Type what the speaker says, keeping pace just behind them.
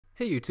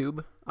Hey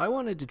YouTube, I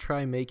wanted to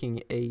try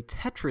making a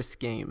Tetris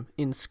game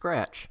in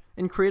Scratch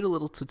and create a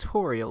little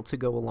tutorial to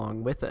go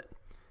along with it.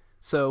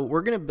 So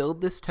we're going to build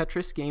this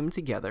Tetris game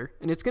together,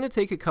 and it's going to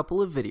take a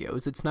couple of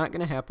videos. It's not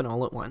going to happen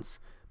all at once.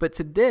 But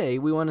today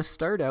we want to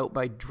start out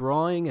by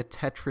drawing a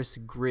Tetris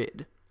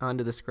grid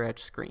onto the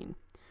Scratch screen.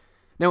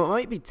 Now it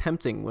might be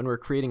tempting when we're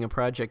creating a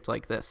project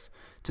like this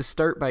to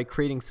start by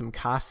creating some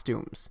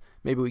costumes.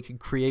 Maybe we could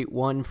create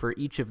one for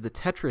each of the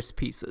Tetris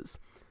pieces.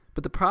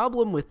 But the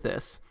problem with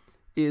this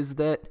is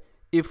that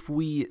if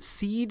we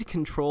cede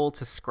control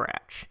to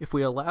Scratch, if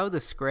we allow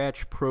the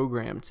Scratch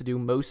program to do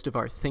most of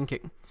our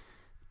thinking,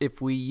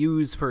 if we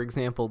use, for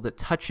example, the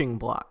touching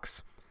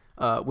blocks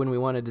when we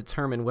want to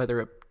determine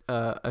whether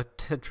a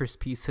Tetris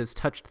piece has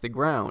touched the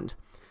ground,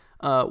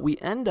 we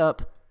end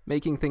up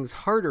making things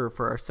harder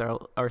for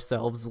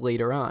ourselves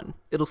later on.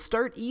 It'll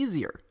start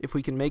easier if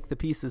we can make the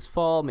pieces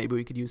fall. Maybe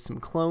we could use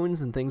some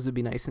clones and things would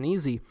be nice and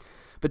easy.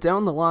 But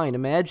down the line,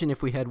 imagine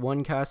if we had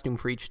one costume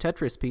for each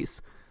Tetris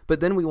piece, but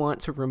then we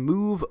want to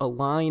remove a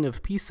line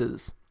of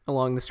pieces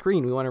along the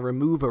screen. We want to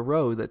remove a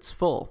row that's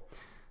full.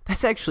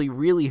 That's actually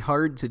really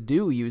hard to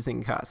do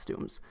using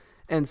costumes.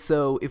 And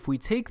so if we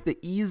take the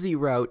easy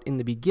route in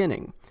the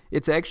beginning,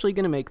 it's actually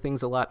going to make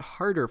things a lot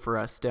harder for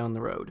us down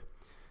the road.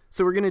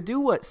 So we're going to do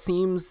what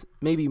seems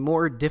maybe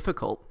more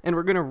difficult, and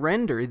we're going to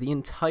render the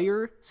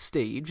entire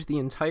stage, the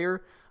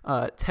entire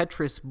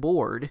Tetris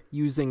board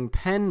using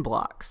pen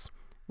blocks,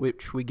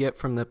 which we get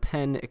from the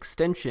pen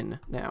extension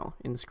now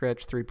in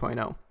Scratch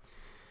 3.0.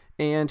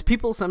 And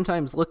people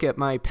sometimes look at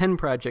my pen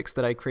projects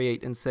that I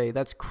create and say,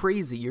 that's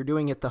crazy, you're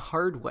doing it the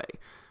hard way.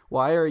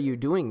 Why are you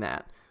doing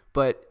that?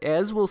 But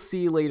as we'll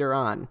see later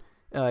on,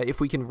 if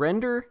we can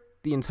render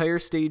the entire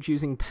stage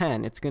using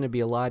pen, it's going to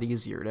be a lot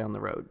easier down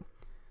the road.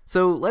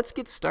 So let's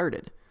get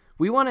started.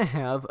 We want to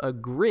have a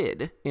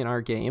grid in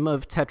our game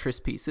of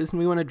Tetris pieces, and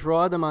we want to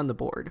draw them on the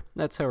board.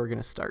 That's how we're going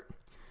to start.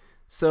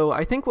 So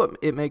I think what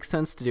it makes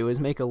sense to do is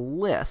make a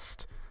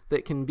list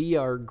that can be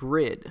our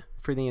grid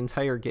for the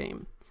entire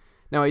game.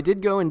 Now I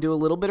did go and do a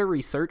little bit of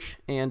research,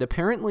 and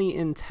apparently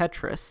in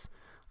Tetris,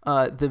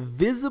 the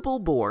visible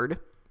board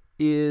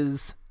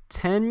is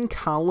 10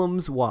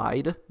 columns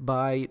wide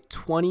by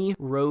 20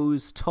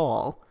 rows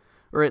tall,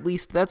 or at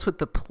least that's what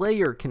the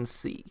player can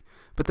see.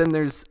 But then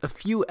there's a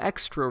few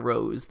extra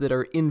rows that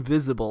are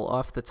invisible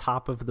off the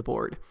top of the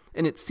board.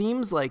 And it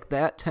seems like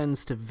that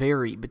tends to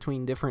vary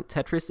between different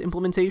Tetris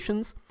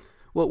implementations.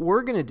 What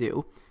we're going to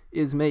do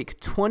is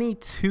make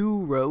 22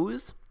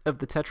 rows of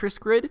the Tetris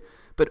grid,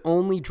 but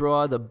only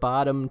draw the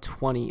bottom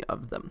 20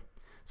 of them.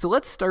 So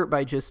let's start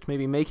by just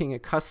maybe making a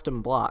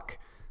custom block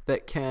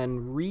that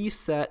can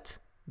reset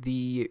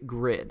the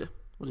grid.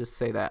 We'll just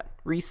say that.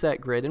 Reset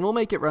grid, and we'll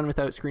make it run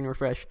without screen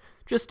refresh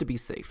just to be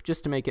safe,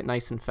 just to make it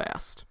nice and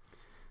fast.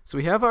 So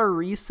we have our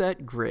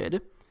reset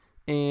grid,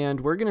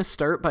 and we're going to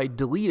start by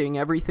deleting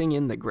everything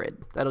in the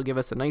grid. That'll give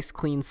us a nice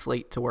clean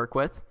slate to work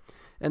with.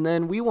 And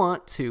then we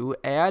want to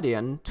add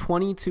in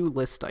 22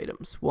 list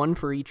items, one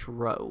for each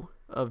row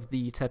of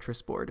the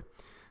Tetris board.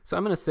 So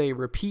I'm going to say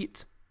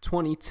repeat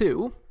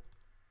 22,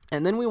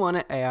 and then we want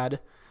to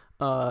add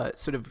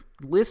sort of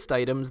list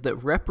items that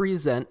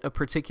represent a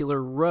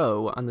particular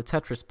row on the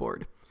Tetris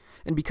board.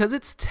 And because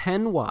it's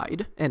 10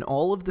 wide and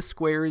all of the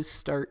squares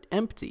start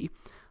empty,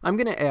 I'm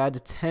going to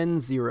add 10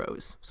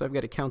 zeros. So I've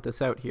got to count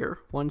this out here.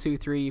 1, 2,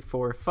 3,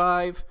 4,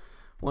 5.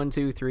 1,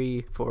 2,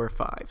 3, 4,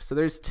 5. So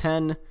there's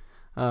 10.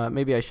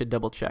 Maybe I should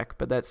double check,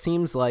 but that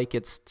seems like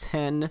it's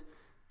 10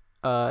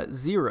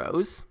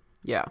 zeros.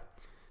 Yeah,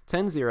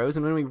 10 zeros.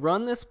 And when we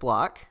run this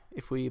block,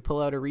 if we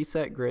pull out a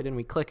reset grid and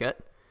we click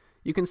it,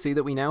 you can see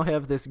that we now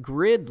have this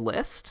grid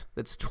list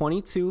that's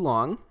 22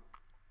 long,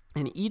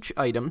 and each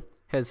item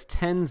has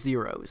 10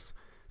 zeros.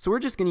 So we're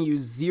just going to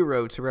use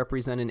 0 to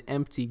represent an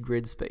empty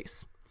grid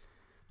space.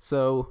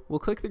 So we'll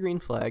click the green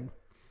flag,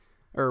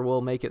 or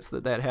we'll make it so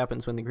that that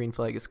happens when the green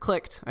flag is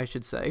clicked, I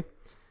should say.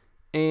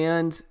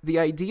 And the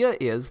idea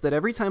is that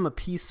every time a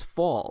piece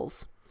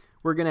falls,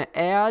 we're going to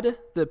add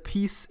the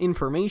piece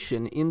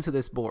information into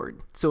this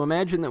board. So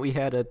imagine that we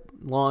had a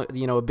long,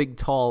 a big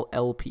tall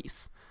L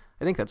piece.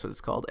 I think that's what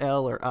it's called,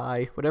 L or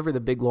I, whatever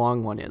the big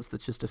long one is,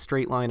 that's just a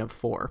straight line of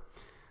 4.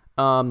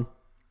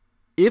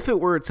 If it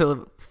were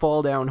to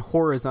fall down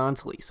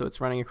horizontally, so it's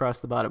running across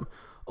the bottom,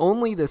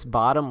 only this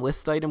bottom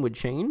list item would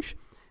change,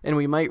 and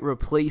we might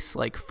replace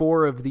like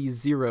 4 of these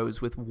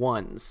zeros with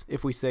 1s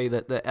if we say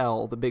that the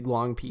L, the big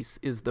long piece,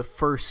 is the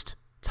first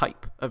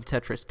type of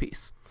Tetris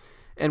piece.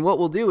 And what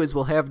we'll do is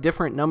we'll have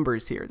different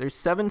numbers here. There's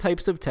 7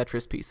 types of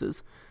Tetris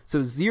pieces,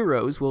 so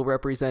zeros will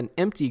represent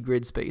empty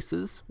grid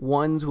spaces,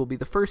 1s will be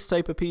the first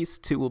type of piece,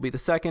 2 will be the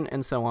second,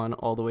 and so on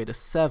all the way to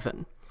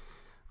 7.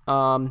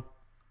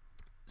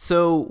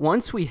 So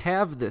once we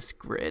have this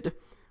grid,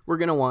 we're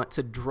going to want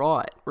to draw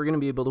it. We're going to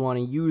be able to want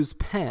to use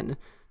pen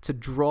to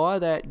draw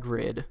that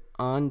grid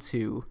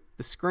onto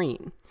the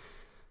screen.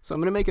 So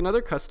I'm going to make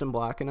another custom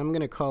block, and I'm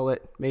going to call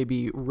it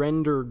maybe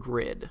render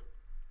grid.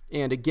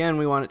 And again,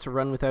 we want it to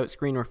run without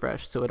screen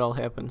refresh, so it all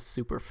happens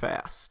super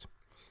fast.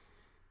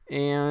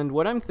 And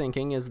what I'm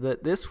thinking is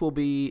that this will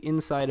be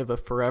inside of a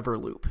forever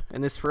loop,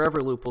 and this forever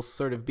loop will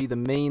sort of be the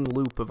main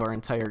loop of our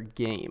entire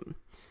game.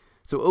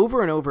 So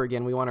over and over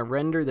again, we want to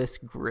render this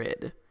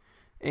grid,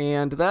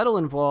 and that'll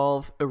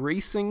involve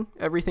erasing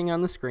everything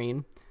on the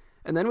screen,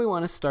 and then we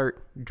want to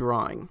start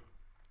drawing.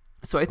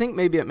 So I think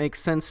maybe it makes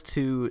sense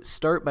to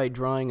start by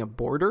drawing a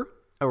border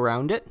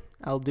around it.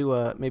 I'll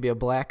do maybe a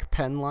black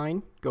pen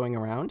line going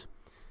around.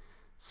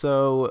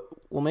 So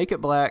we'll make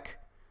it black,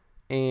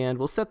 and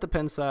we'll set the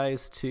pen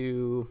size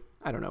to,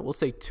 I don't know, we'll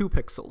say 2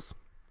 pixels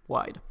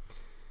wide.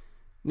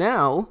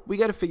 Now, we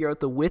got to figure out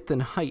the width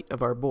and height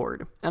of our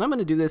board. And I'm going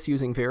to do this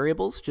using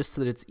variables just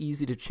so that it's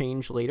easy to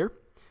change later.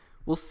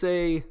 We'll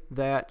say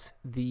that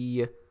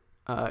the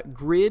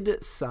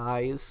grid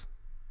size,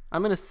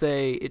 I'm going to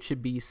say it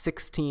should be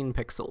 16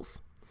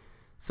 pixels.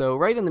 So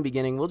right in the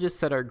beginning, we'll just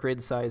set our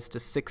grid size to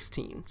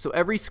 16. So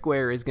every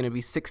square is going to be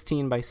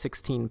 16 by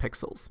 16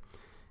 pixels.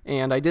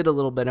 And I did a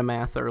little bit of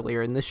math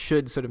earlier, and this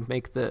should sort of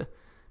make the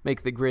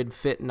grid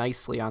fit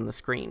nicely on the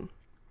screen.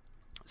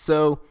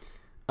 So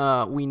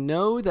we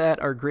know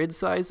that our grid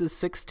size is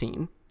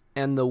 16,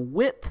 and the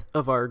width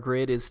of our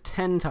grid is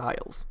 10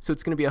 tiles. So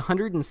it's going to be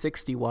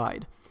 160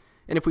 wide.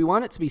 And if we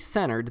want it to be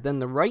centered, then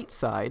the right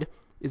side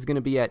is going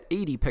to be at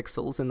 80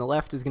 pixels, and the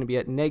left is going to be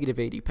at negative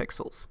 80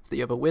 pixels. So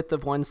you have a width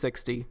of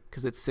 160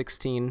 because it's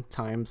 16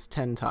 times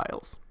 10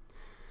 tiles.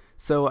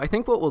 So I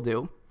think what we'll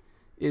do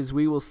is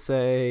we will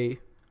say,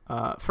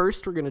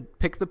 first we're going to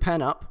pick the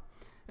pen up,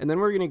 and then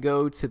we're going to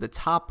go to the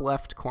top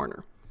left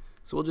corner.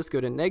 So we'll just go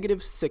to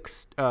negative 80,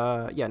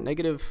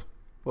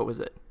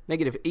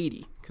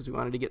 because we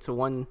wanted to get to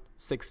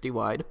 160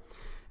 wide.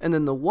 And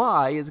then the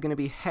y is going to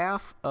be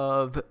half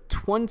of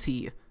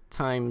 20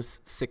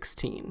 times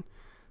 16.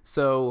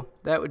 So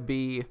that would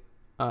be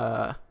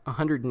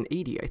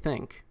 180, I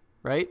think,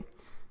 right?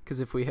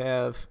 Because if we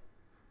have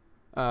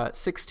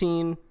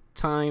 16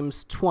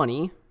 times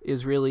 20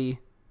 is really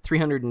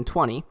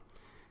 320.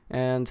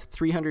 And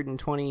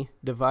 320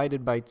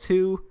 divided by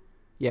 2,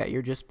 yeah,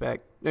 you're just back.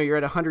 No, you're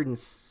at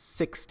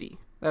 160.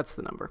 That's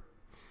the number.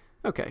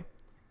 Okay.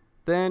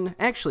 Then,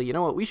 actually, you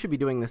know what? We should be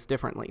doing this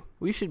differently.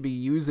 We should be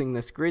using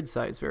this grid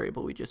size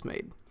variable we just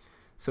made.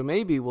 So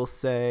maybe we'll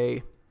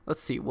say,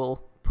 let's see,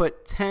 we'll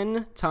put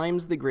 10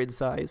 times the grid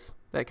size.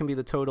 That can be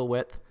the total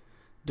width.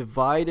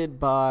 Divided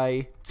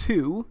by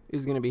 2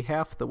 is going to be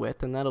half the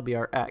width, and that'll be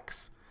our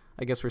x.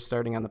 I guess we're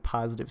starting on the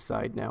positive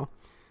side now.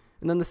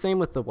 And then the same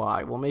with the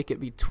y. We'll make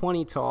it be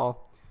 20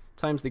 tall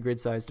times the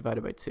grid size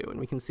divided by 2. And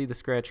we can see the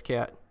scratch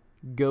cat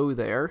go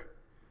there.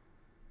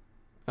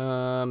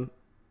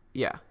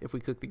 Yeah, if we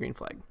click the green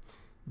flag.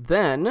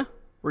 Then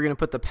we're going to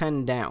put the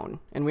pen down.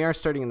 And we are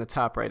starting in the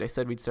top right. I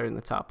said we'd start in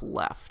the top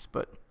left,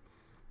 but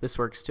this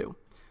works too.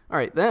 All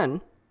right,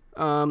 then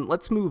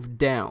let's move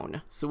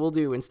down. So we'll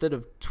do, instead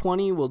of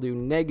 20, we'll do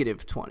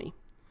negative 20.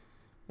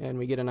 And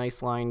we get a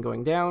nice line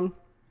going down.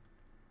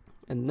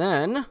 And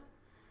then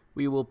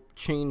we will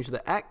change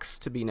the x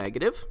to be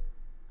negative.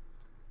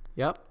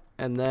 Yep.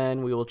 And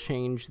then we will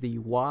change the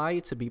y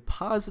to be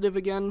positive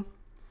again.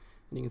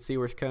 And you can see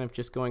we're kind of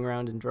just going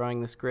around and drawing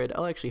this grid.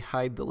 I'll actually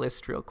hide the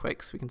list real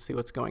quick so we can see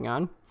what's going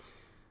on.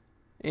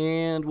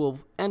 And we'll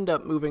end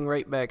up moving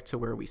right back to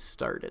where we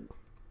started.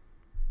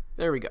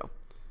 There we go.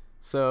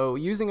 So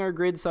using our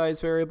grid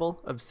size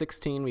variable of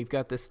 16, we've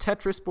got this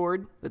Tetris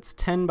board that's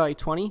 10 by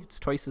 20. It's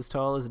twice as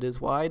tall as it is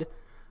wide.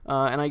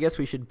 And I guess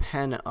we should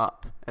pen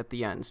up at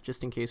the end,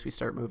 just in case we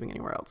start moving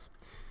anywhere else.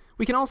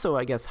 We can also,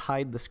 I guess,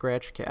 hide the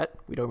scratch cat.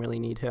 We don't really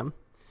need him.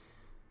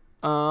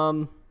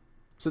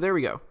 So there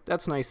we go.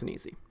 That's nice and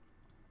easy.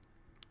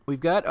 We've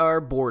got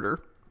our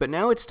border, but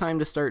now it's time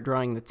to start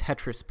drawing the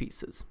Tetris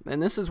pieces.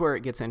 And this is where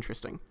it gets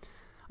interesting.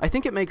 I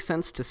think it makes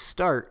sense to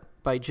start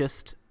by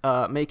just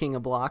making a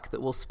block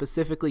that will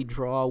specifically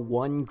draw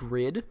one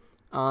grid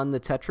on the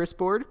Tetris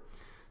board.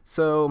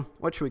 So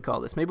what should we call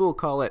this? Maybe we'll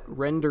call it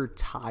render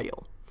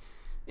tile.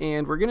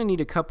 And we're going to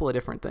need a couple of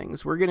different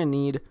things. We're going to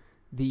need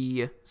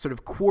the sort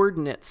of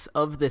coordinates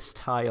of this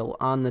tile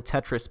on the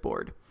Tetris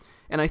board.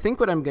 And I think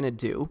what I'm going to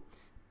do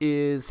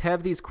is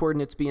have these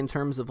coordinates be in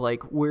terms of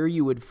like where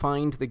you would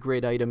find the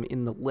grid item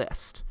in the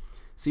list.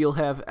 So you'll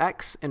have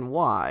x and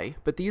y,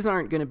 but these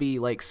aren't going to be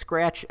like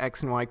scratch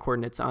x and y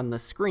coordinates on the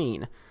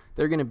screen.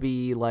 They're going to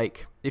be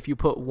like, if you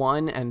put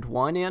 1 and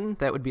 1 in,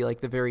 that would be like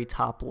the very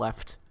top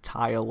left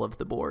tile of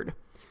the board.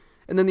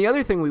 And then the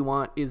other thing we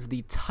want is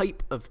the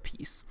type of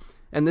piece.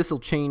 And this will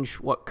change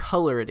what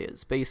color it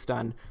is based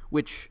on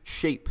which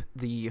shape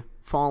the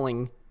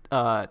falling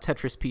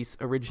Tetris piece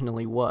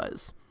originally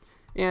was.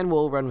 And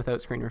we'll run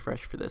without screen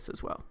refresh for this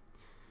as well.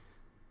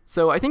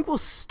 So I think we'll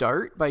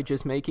start by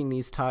just making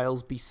these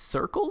tiles be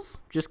circles,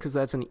 just because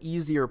that's an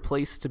easier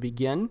place to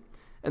begin.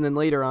 And then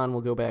later on,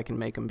 we'll go back and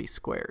make them be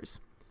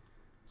squares.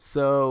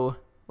 So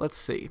let's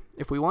see.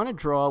 If we want to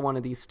draw one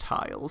of these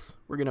tiles,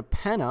 we're going to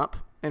pen up,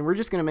 and we're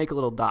just going to make a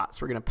little dot.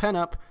 So we're going to pen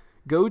up,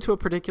 go to a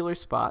particular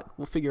spot.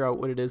 We'll figure out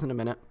what it is in a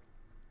minute.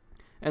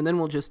 And then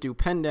we'll just do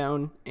pen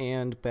down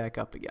and back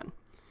up again.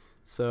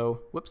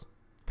 So, whoops,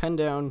 pen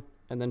down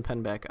and then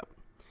pen back up.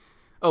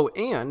 Oh,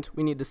 and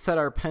we need to set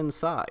our pen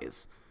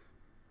size.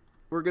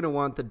 We're going to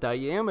want the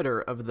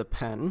diameter of the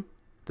pen,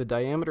 the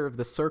diameter of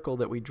the circle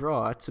that we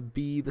draw, to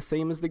be the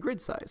same as the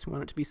grid size. We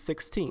want it to be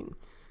 16,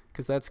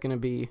 because it's going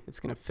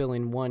to fill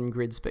in one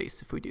grid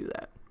space if we do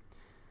that.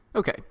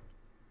 Okay,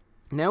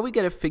 now we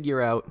got to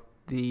figure out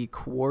the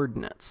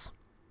coordinates.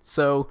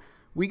 So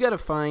we got to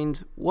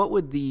find what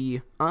would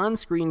the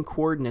on-screen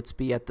coordinates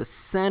be at the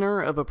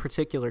center of a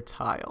particular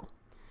tile.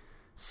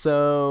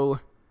 So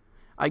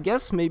I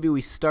guess maybe we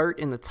start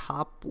in the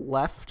top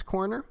left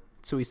corner.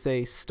 So we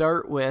say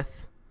start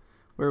with,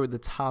 where would the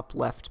top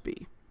left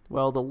be?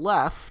 Well, the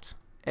left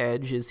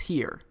edge is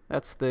here.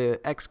 That's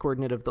the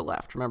x-coordinate of the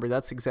left. Remember,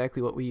 that's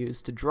exactly what we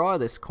used to draw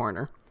this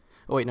corner.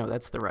 Oh wait, no,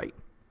 that's the right.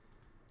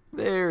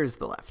 There's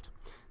the left.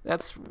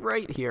 That's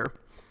right here.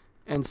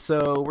 And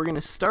so we're going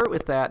to start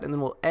with that, and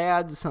then we'll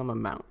add some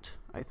amount,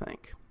 I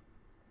think.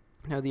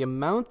 Now, the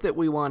amount that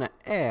we want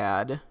to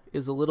add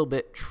is a little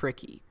bit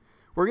tricky.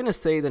 We're going to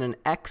say that an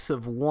x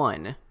of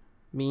 1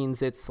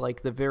 means it's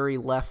like the very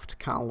left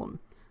column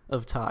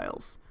of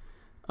tiles.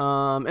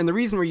 And the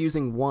reason we're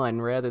using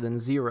 1 rather than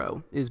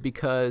 0 is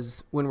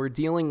because when we're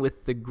dealing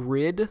with the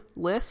grid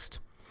list,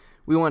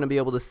 we want to be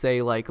able to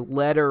say, like,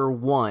 letter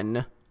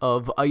 1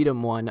 of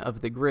item 1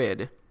 of the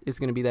grid is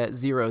going to be that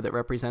 0 that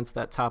represents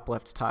that top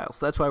left tile.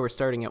 So that's why we're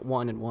starting at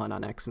 1 and 1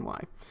 on x and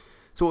y.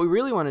 So what we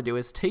really want to do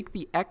is take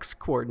the x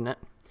coordinate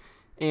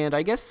and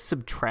I guess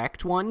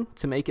subtract 1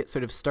 to make it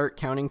sort of start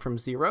counting from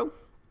 0.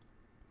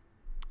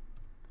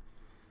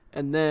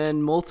 And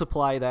then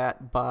multiply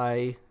that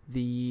by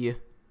the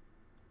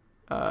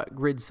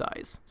grid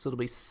size. So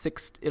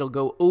it'll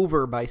go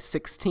over by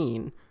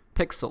 16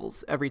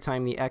 pixels every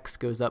time the x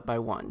goes up by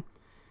 1.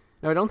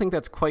 Now I don't think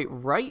that's quite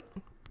right,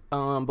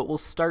 but we'll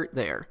start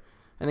there.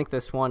 I think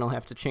this one will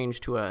have to change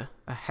to a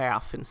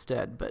half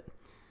instead, but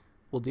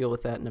we'll deal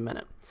with that in a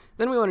minute.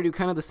 Then we want to do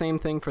kind of the same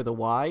thing for the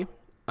y.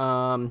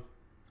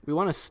 We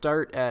want to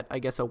start at, I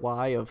guess, a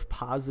y of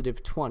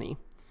positive 20.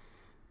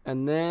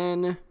 And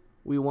then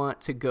we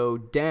want to go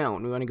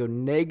down. We want to go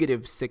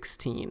negative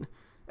 16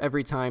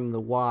 every time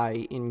the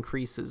y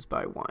increases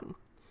by 1.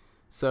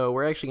 So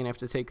we're actually going to have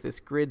to take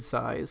this grid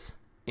size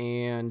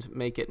and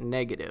make it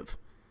negative.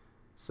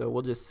 So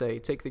we'll just say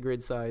take the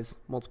grid size,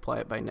 multiply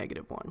it by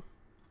negative 1.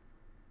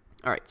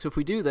 All right, so if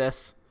we do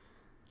this,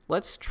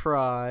 let's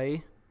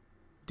try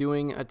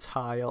doing a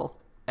tile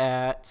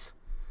at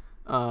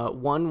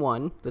 1,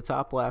 1, the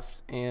top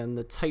left, and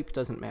the type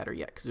doesn't matter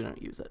yet because we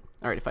don't use it.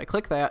 All right, if I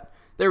click that,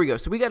 there we go.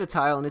 So we got a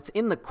tile, and it's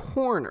in the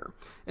corner.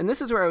 And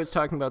this is where I was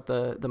talking about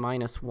the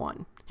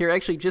 -1. Here,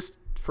 actually, just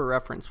for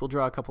reference, we'll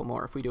draw a couple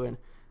more. If we do an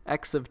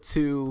x of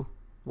 2,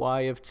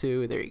 y of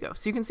 2, there you go.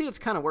 So you can see it's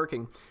kind of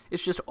working.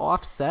 It's just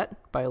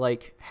offset by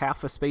like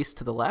half a space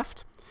to the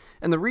left.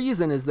 And the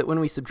reason is that when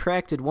we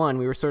subtracted 1,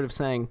 we were sort of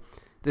saying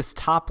this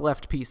top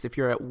left piece, if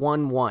you're at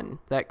 1, 1,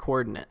 that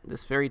coordinate,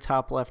 this very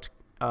top left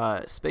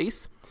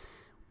space,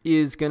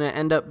 is going to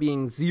end up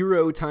being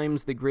 0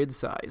 times the grid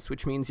size,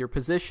 which means your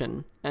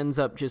position ends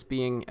up just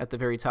being at the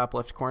very top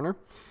left corner.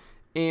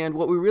 And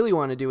what we really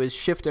want to do is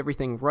shift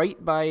everything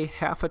right by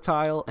half a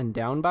tile and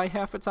down by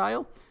half a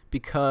tile,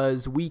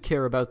 because we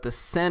care about the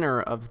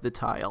center of the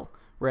tile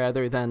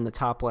rather than the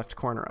top left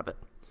corner of it.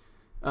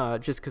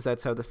 Just because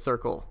that's how the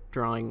circle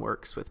drawing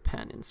works with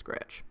pen in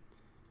Scratch.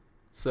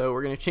 So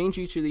we're going to change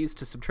each of these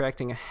to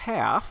subtracting a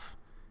half,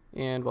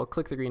 and we'll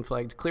click the green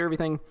flag to clear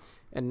everything.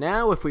 And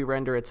now if we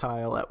render a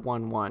tile at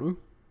 1, 1,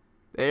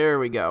 there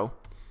we go.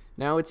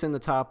 Now it's in the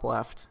top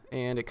left,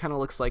 and it kind of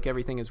looks like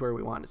everything is where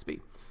we want it to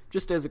be.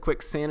 Just as a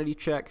quick sanity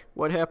check,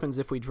 what happens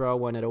if we draw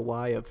one at a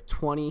y of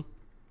 20,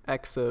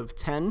 x of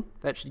 10?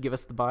 That should give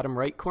us the bottom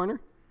right corner.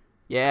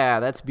 Yeah,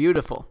 that's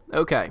beautiful.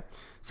 Okay,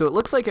 so it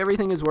looks like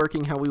everything is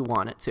working how we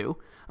want it to.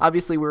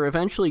 Obviously, we're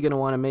eventually going to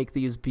want to make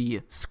these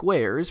be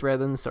squares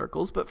rather than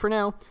circles, but for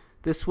now,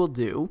 this will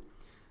do.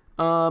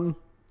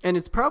 And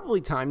it's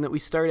probably time that we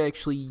start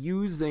actually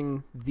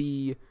using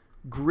the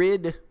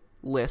grid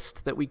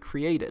list that we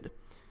created.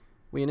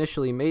 We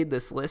initially made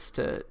this list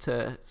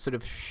to sort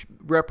of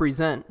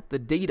represent the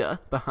data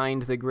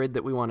behind the grid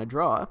that we want to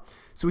draw,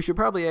 so we should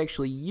probably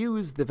actually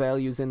use the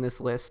values in this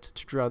list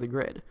to draw the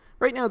grid.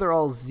 Right now they're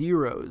all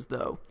zeros,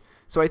 though,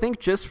 so I think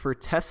just for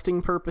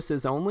testing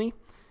purposes only,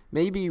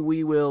 maybe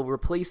we will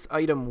replace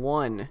item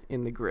 1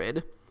 in the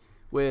grid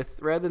with,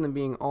 rather than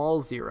being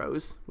all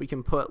zeros, we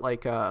can put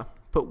like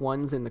put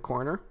ones in the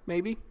corner,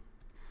 maybe.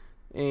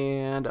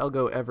 And I'll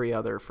go every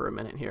other for a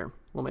minute here.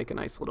 We'll make a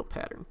nice little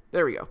pattern.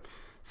 There we go.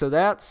 So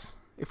that's,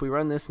 if we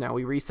run this now,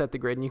 we reset the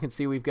grid, and you can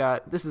see we've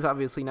got, this is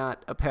obviously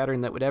not a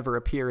pattern that would ever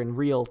appear in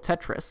real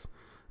Tetris,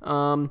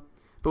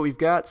 but we've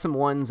got some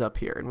ones up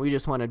here, and we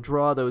just want to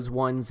draw those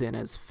ones in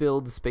as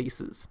filled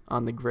spaces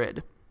on the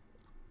grid.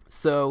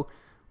 So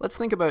let's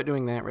think about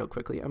doing that real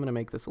quickly. I'm going to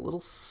make this a little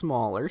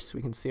smaller so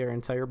we can see our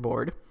entire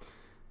board.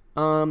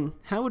 How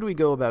would we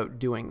go about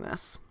doing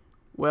this?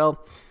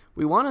 Well,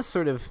 we want to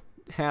sort of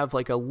have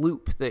like a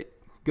loop that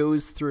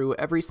goes through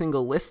every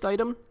single list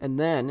item, and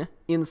then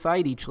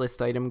inside each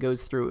list item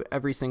goes through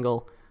every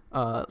single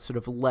sort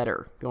of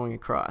letter going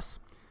across.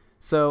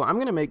 So I'm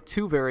going to make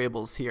two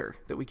variables here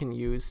that we can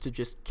use to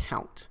just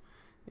count.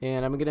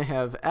 And I'm going to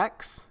have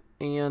x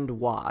and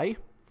y.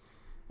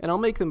 And I'll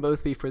make them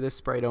both be for this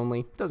sprite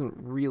only. It doesn't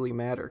really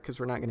matter because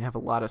we're not going to have a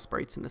lot of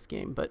sprites in this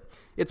game, but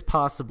it's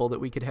possible that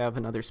we could have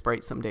another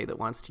sprite someday that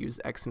wants to use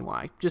x and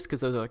y, just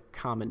because those are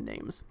common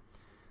names.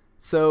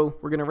 So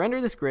we're going to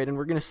render this grid, and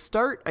we're going to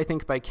start, I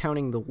think, by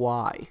counting the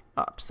y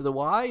up. So the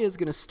y is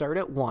going to start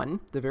at 1,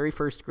 the very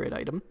first grid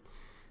item,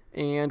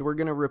 and we're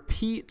going to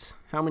repeat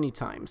how many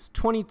times?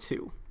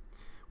 22.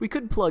 We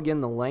could plug in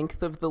the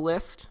length of the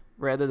list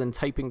rather than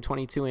typing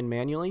 22 in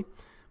manually,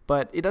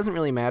 but it doesn't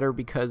really matter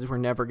because we're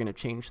never going to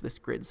change this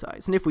grid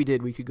size. And if we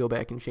did, we could go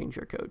back and change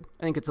our code.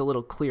 I think it's a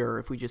little clearer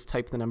if we just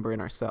type the number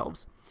in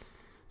ourselves.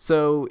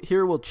 So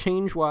here we'll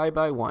change y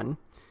by 1.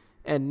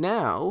 And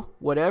now,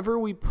 whatever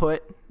we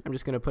put, I'm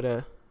just going to put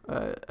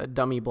a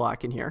dummy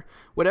block in here.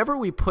 Whatever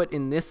we put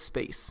in this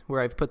space where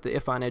I've put the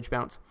if on edge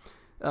bounce,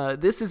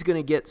 this is going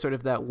to get sort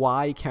of that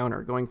y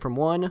counter going from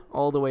 1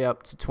 all the way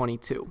up to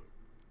 22.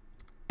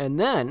 And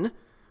then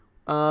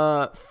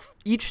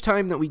each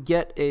time that we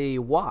get a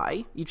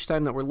y, each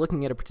time that we're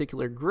looking at a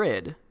particular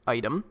grid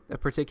item, a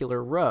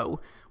particular row,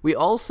 we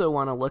also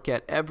want to look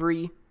at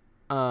every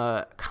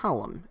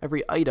column,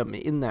 every item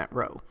in that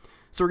row.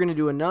 So we're going to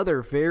do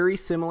another very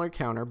similar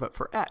counter, but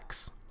for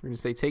x. We're going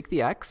to say take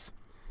the x,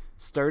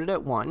 start it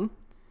at 1,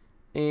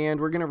 and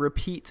we're going to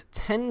repeat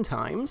 10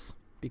 times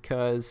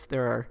because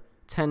there are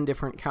 10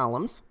 different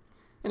columns.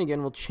 And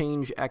again, we'll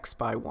change x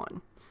by 1.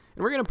 And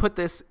we're going to put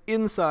this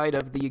inside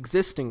of the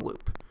existing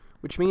loop,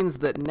 which means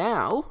that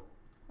now,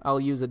 I'll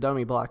use a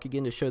dummy block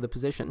again to show the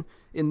position.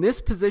 In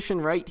this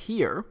position right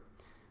here,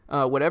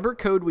 whatever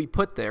code we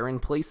put there in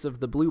place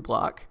of the blue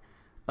block,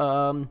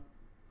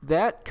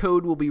 that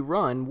code will be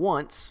run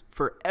once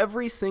for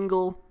every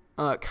single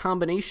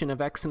combination of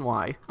x and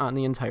y on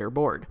the entire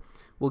board.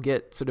 We'll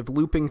get sort of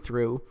looping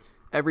through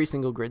every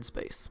single grid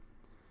space.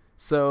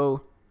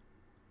 So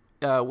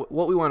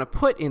what we want to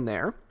put in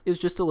there is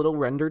just a little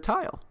render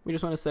tile. We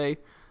just want to say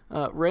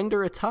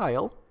render a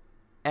tile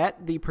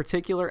at the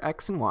particular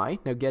x and y.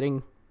 Now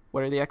getting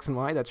what are the x and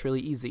y, that's really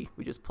easy.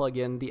 We just plug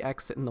in the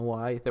x and the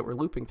y that we're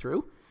looping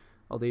through,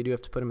 although you do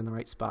have to put them in the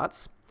right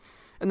spots.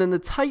 And then the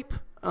type,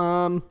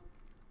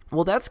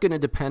 well, that's going to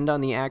depend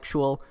on the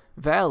actual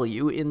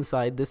value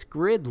inside this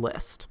grid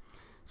list.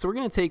 So we're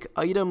going to take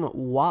item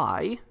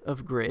y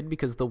of grid,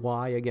 because the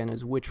y, again,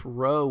 is which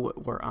row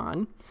we're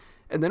on.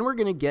 And then we're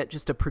going to get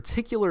just a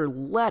particular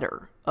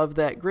letter of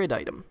that grid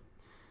item.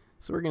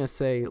 So we're going to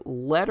say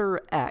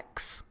letter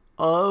x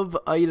of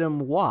item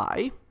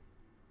y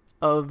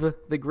of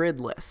the grid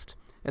list.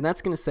 And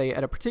that's going to say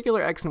at a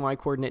particular x and y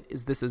coordinate,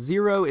 is this a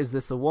 0, is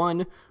this a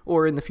 1,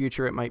 or in the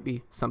future it might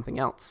be something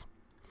else.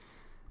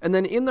 And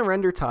then in the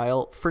render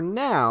tile, for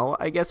now,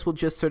 I guess we'll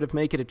just sort of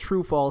make it a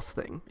true-false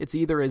thing. It's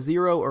either a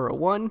 0 or a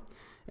 1,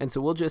 and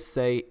so we'll just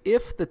say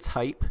if the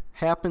type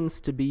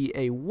happens to be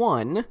a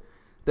 1,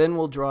 then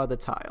we'll draw the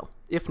tile.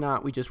 If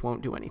not, we just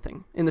won't do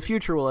anything. In the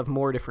future, we'll have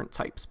more different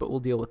types, but we'll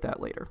deal with that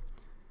later.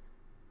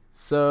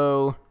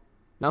 So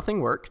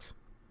nothing worked.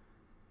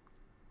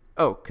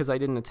 Oh, because I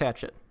didn't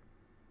attach it.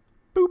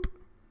 Boop.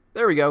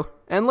 There we go.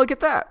 And look at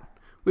that.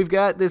 We've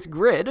got this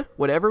grid.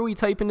 Whatever we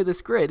type into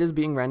this grid is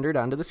being rendered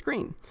onto the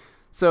screen.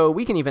 So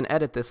we can even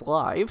edit this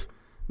live.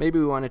 Maybe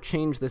we want to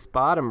change this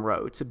bottom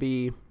row to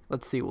be,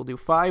 let's see, we'll do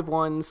 5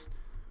 1s,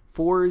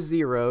 4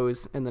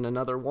 0s, and then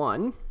another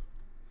 1.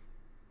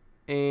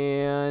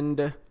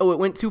 And, oh, it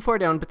went too far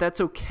down, but that's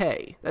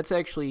okay. That's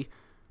actually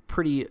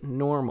pretty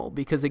normal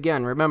because,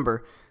 again,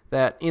 remember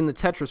that in the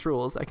Tetris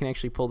rules, I can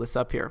actually pull this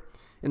up here.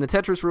 In the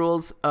Tetris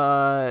rules,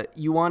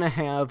 you want to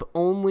have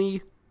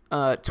only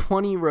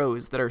 20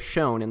 rows that are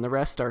shown and the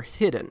rest are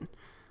hidden.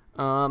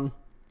 So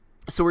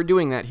we're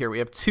doing that here. We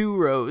have 2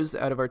 rows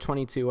out of our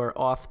 22 are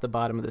off the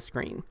bottom of the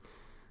screen.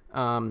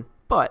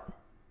 But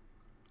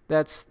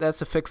that's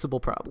a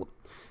fixable problem.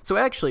 So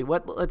actually,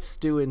 let's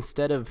do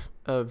instead of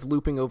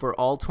looping over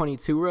all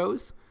 22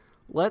 rows,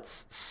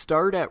 let's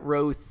start at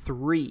row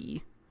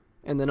 3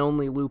 and then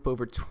only loop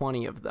over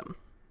 20 of them.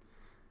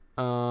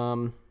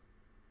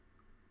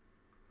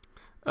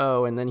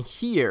 Oh, and then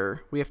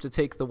here, we have to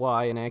take the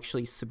y and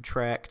actually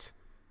subtract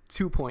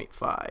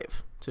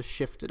 2.5 to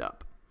shift it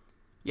up.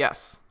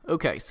 Yes.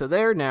 Okay, so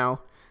there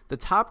now, the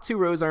top 2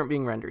 rows aren't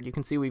being rendered. You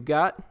can see we've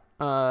got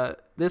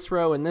this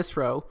row and this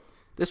row.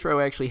 This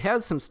row actually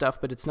has some stuff,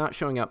 but it's not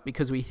showing up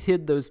because we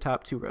hid those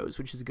top 2 rows,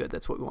 which is good.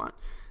 That's what we want.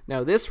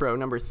 Now this row,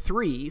 number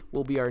 3,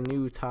 will be our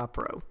new top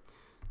row.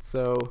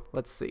 So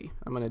let's see.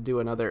 I'm going to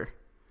do another.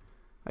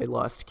 I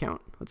lost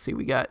count. Let's see.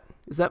 We got,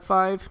 is that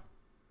 5?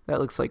 That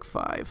looks like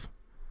 5.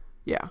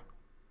 Yeah.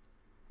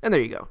 And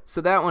there you go.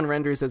 So that one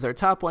renders as our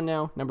top one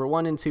now. Number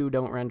 1 and 2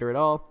 don't render at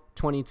all.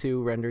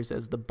 22 renders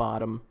as the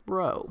bottom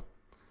row.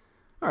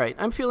 All right,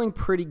 I'm feeling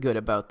pretty good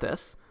about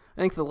this.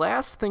 I think the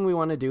last thing we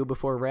want to do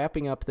before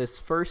wrapping up this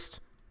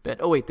first bit,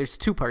 oh wait, there's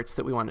 2 parts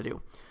that we want to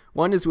do.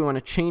 One is we want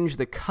to change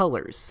the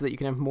colors so that you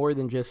can have more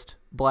than just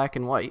black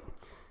and white.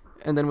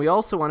 And then we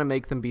also want to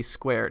make them be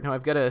square. Now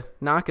I've got to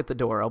knock at the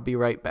door. I'll be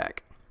right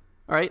back.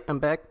 Alright, I'm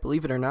back.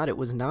 Believe it or not, it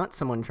was not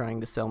someone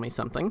trying to sell me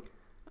something.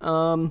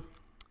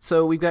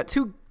 So we've got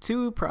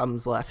two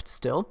problems left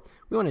still.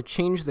 We want to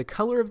change the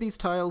color of these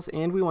tiles,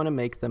 and we want to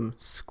make them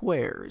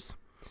squares.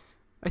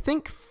 I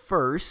think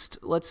first,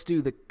 let's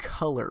do the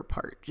color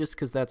part, just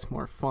because that's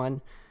more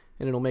fun,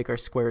 and it'll make our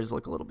squares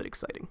look a little bit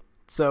exciting.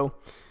 So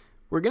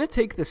we're going to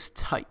take this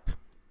type,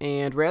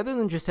 and rather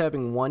than just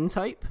having one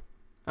type,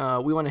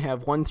 we want to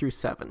have 1 through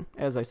 7,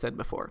 as I said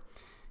before.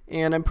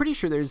 And I'm pretty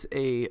sure there's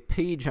a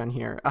page on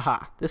here.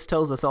 Aha, this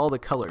tells us all the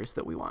colors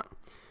that we want.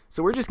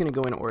 So we're just going to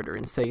go in order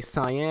and say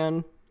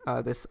cyan,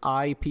 this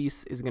I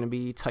piece is going to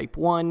be type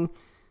 1,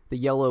 the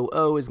yellow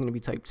O is going to be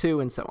type 2,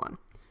 and so on.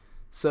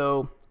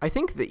 So I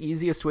think the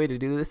easiest way to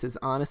do this is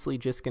honestly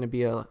just going to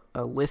be a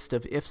list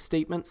of if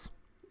statements.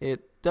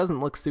 It doesn't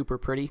look super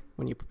pretty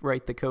when you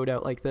write the code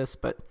out like this,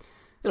 but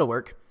it'll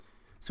work.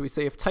 So we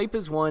say if type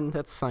is 1,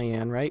 that's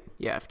cyan, right?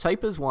 Yeah, if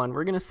type is 1,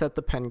 we're going to set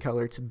the pen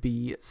color to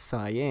be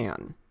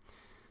cyan.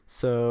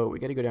 So we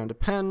got to go down to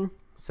pen,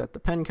 set the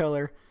pen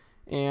color,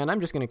 and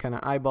I'm just going to kind of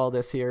eyeball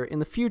this here. In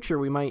the future,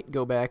 we might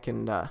go back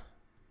and, I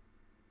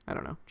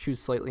don't know, choose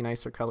slightly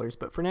nicer colors,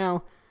 but for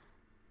now,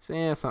 so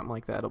yeah, something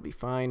like that will be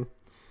fine.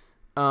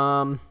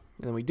 And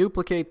then we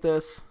duplicate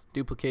this.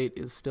 Duplicate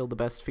is still the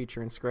best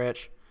feature in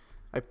Scratch.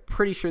 I'm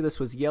pretty sure this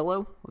was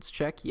yellow. Let's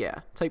check.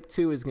 Yeah, type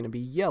 2 is going to be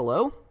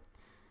yellow.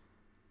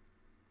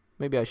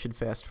 Maybe I should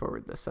fast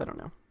forward this. I don't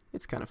know.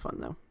 It's kind of fun,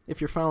 though.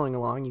 If you're following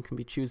along, you can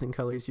be choosing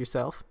colors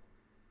yourself.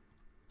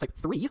 Type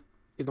 3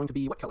 is going to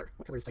be what color?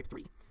 What color is type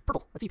 3?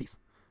 Purple. That's E-piece.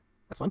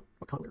 That's fun.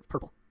 What color?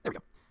 Purple. There we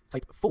go.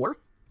 Type 4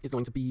 is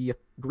going to be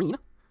green.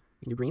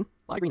 We can do green.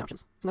 A lot of green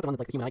options. Isn't that the one that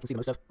like the human eye can see the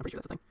most of? I'm pretty sure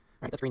that's the thing. All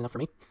right, that's green enough for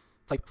me.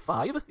 Type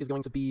 5 is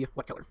going to be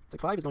what color?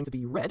 Type 5 is going to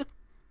be red.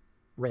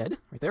 Red,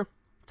 right there.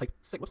 Type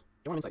 6, whoops,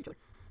 don't want them inside each other.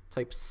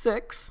 Type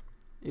 6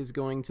 is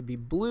going to be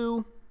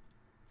blue.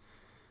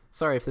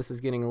 Sorry if this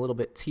is getting a little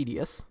bit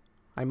tedious.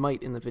 I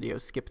might in the video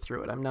skip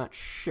through it. I'm not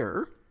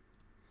sure.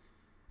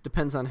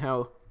 Depends on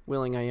how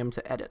willing I am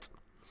to edit.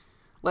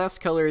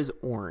 Last color is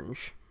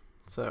orange.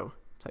 So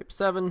type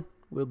 7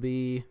 will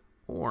be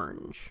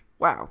orange.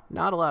 Wow,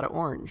 not a lot of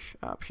orange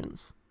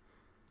options.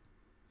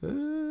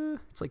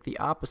 It's like the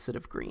opposite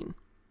of green.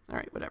 All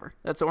right, whatever.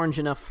 That's orange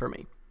enough for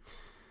me.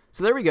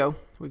 So there we go.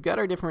 We've got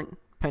our different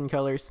pen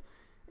colors,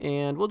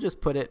 and we'll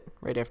just put it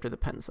right after the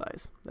pen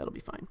size. That'll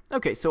be fine.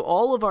 Okay, so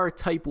all of our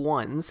type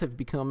 1s have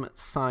become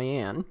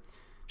cyan.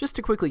 Just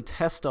to quickly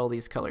test all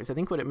these colors, I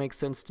think what it makes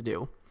sense to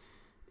do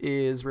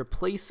is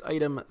replace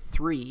item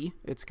 3,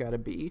 it's got to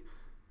be,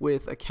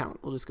 with a count.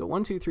 We'll just go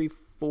 1, 2, 3,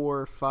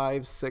 4,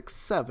 5, 6,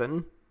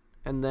 7,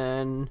 and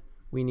then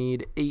we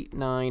need 8,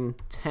 9,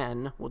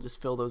 10. We'll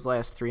just fill those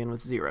last 3 in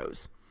with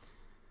zeros.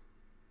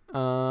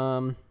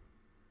 Okay,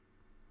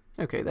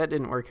 that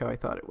didn't work how I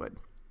thought it would.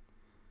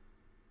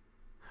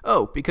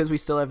 Oh, because we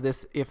still have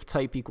this if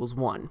type equals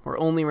 1. We're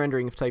only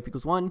rendering if type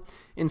equals 1.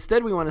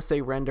 Instead, we want to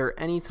say render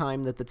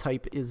anytime that the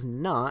type is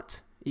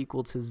not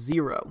equal to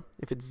 0.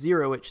 If it's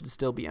 0, it should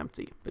still be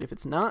empty. But if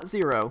it's not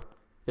 0,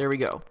 there we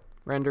go.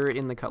 Render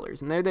in the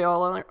colors. And there they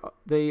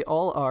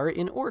all are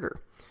in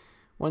order.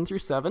 1 through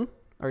 7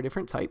 are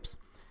different types.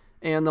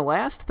 And the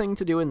last thing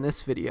to do in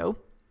this video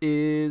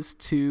is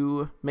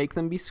to make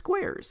them be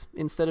squares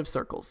instead of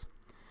circles.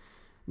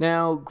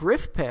 Now,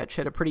 Griffpatch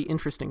had a pretty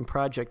interesting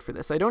project for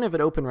this. I don't have it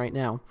open right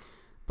now,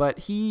 but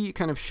he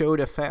kind of showed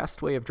a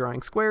fast way of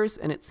drawing squares,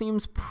 and it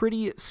seems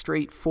pretty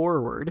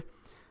straightforward.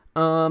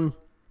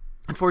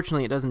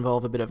 Unfortunately, it does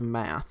involve a bit of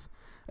math.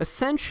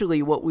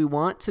 Essentially, what we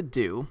want to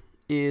do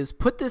is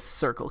put this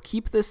circle,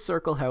 keep this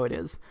circle how it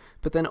is,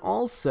 but then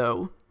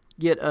also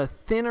get a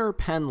thinner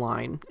pen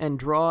line and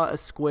draw a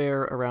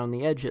square around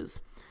the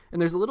edges.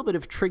 And there's a little bit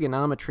of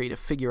trigonometry to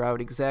figure out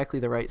exactly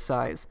the right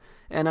size.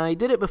 And I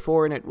did it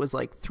before, and it was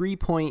like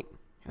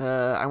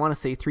I want to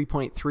say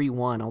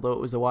 3.31, although it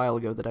was a while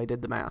ago that I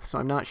did the math, so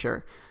I'm not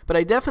sure. But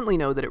I definitely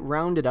know that it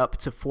rounded up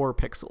to 4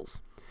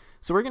 pixels.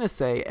 So we're going to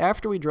say,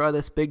 after we draw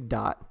this big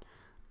dot,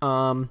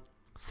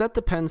 set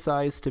the pen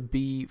size to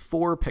be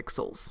 4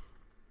 pixels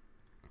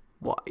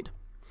wide.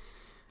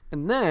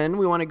 And then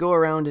we want to go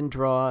around and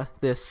draw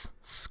this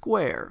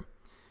square.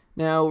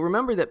 Now,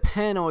 remember that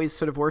pen always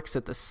sort of works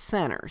at the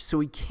center, so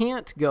we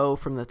can't go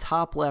from the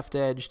top left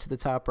edge to the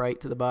top right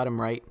to the bottom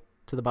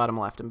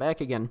left and back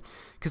again,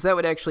 because that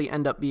would actually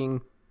end up being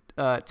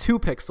 2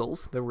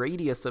 pixels, the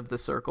radius of the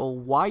circle,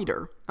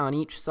 wider on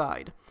each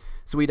side.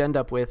 So we'd end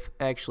up with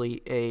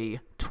actually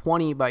a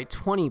 20 by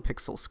 20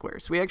 pixel square.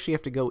 So we actually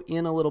have to go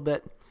in a little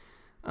bit.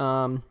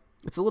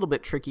 It's a little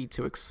bit tricky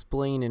to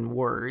explain in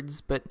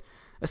words, but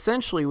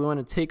essentially we want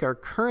to take our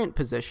current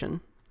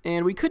position,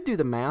 and we could do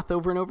the math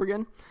over and over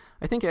again.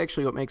 I think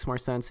actually what makes more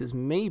sense is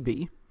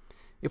maybe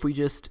if we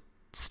just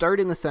start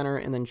in the center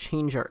and then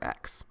change our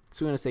x.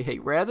 So we want to say, hey,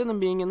 rather than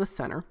being in the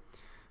center,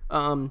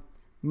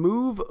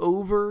 move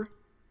over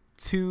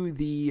to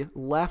the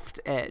left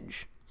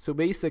edge. So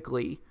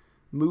basically,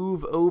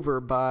 move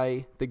over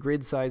by the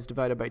grid size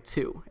divided by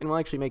 2. And we'll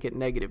actually make it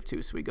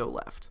 -2, so we go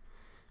left.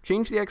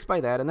 Change the x by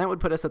that, and that would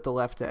put us at the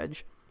left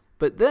edge.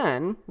 But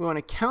then we want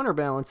to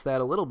counterbalance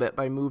that a little bit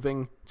by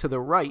moving to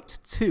the right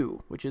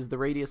 2, which is the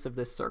radius of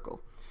this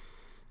circle.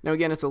 Now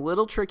again, it's a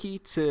little tricky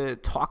to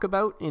talk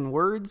about in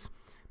words,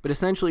 but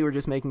essentially we're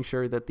just making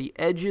sure that the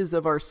edges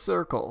of our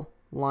circle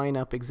line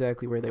up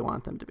exactly where they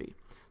want them to be.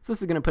 So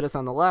this is going to put us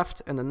on the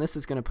left, and then this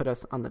is going to put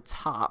us on the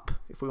top.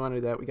 If we want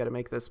to do that, we got to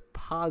make this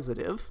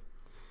positive.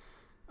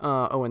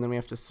 Oh, and then we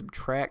have to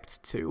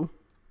subtract 2.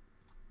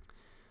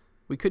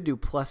 We could do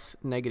plus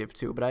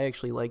 -2, but I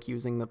actually like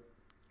using the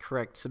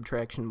correct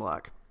subtraction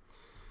block.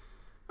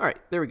 All right,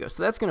 there we go.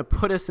 So that's going to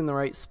put us in the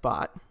right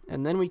spot,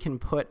 and then we can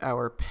put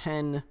our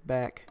pen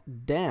back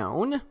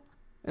down,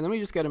 and then we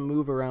just got to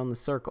move around the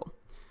circle.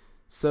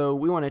 So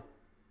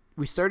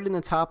we started in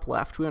the top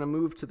left. We want to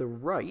move to the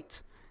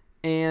right,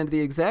 and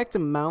the exact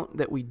amount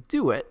that we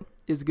do it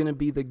is going to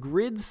be the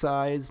grid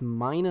size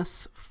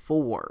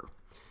 -4.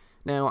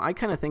 Now, I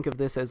kind of think of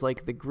this as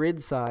like the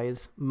grid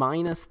size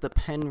minus the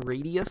pen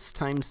radius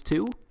times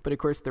 2, but of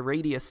course the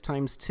radius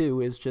times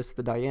 2 is just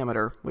the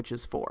diameter, which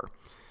is 4.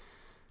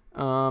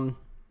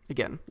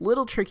 Again,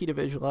 little tricky to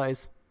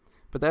visualize,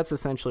 but that's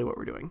essentially what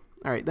we're doing.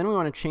 All right, then we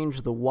want to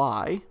change the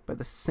y by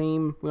the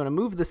same, we want to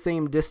move the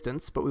same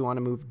distance, but we want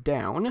to move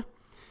down,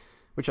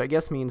 which I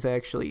guess means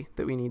actually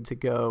that we need to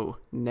go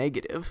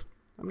negative.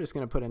 I'm just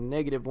going to put a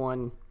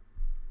 -1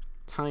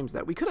 times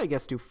that. We could, I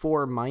guess, do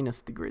 4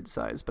 minus the grid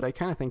size, but I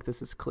kind of think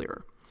this is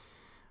clearer.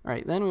 All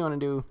right, then we want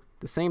to do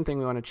the same thing.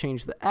 We want to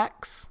change the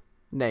x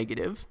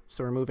negative,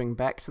 so we're moving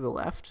back to the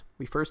left.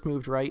 We first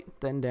moved right,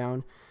 then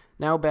down,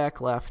 now back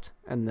left,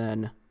 and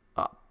then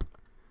up.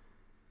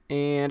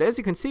 And as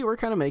you can see, we're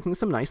kind of making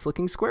some nice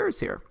looking squares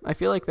here. I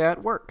feel like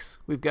that works.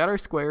 We've got our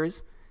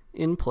squares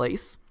in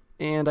place,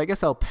 and I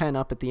guess I'll pen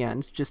up at the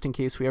end just in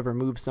case we ever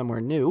move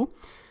somewhere new.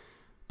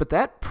 But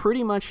that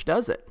pretty much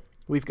does it.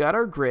 We've got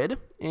our grid,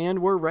 and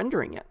we're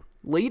rendering it.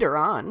 Later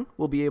on,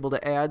 we'll be able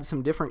to add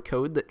some different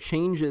code that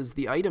changes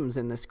the items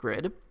in this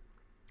grid,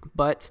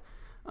 but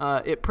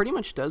it pretty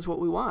much does what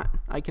we want.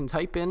 I can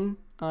type in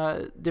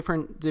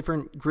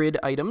different grid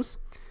items,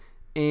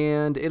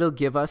 and it'll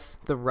give us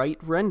the right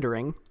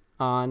rendering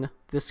on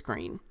the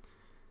screen.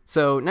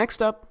 So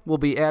next up, we'll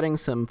be adding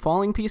some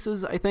falling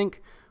pieces, I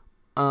think,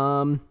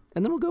 and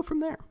then we'll go from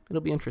there. It'll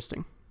be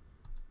interesting.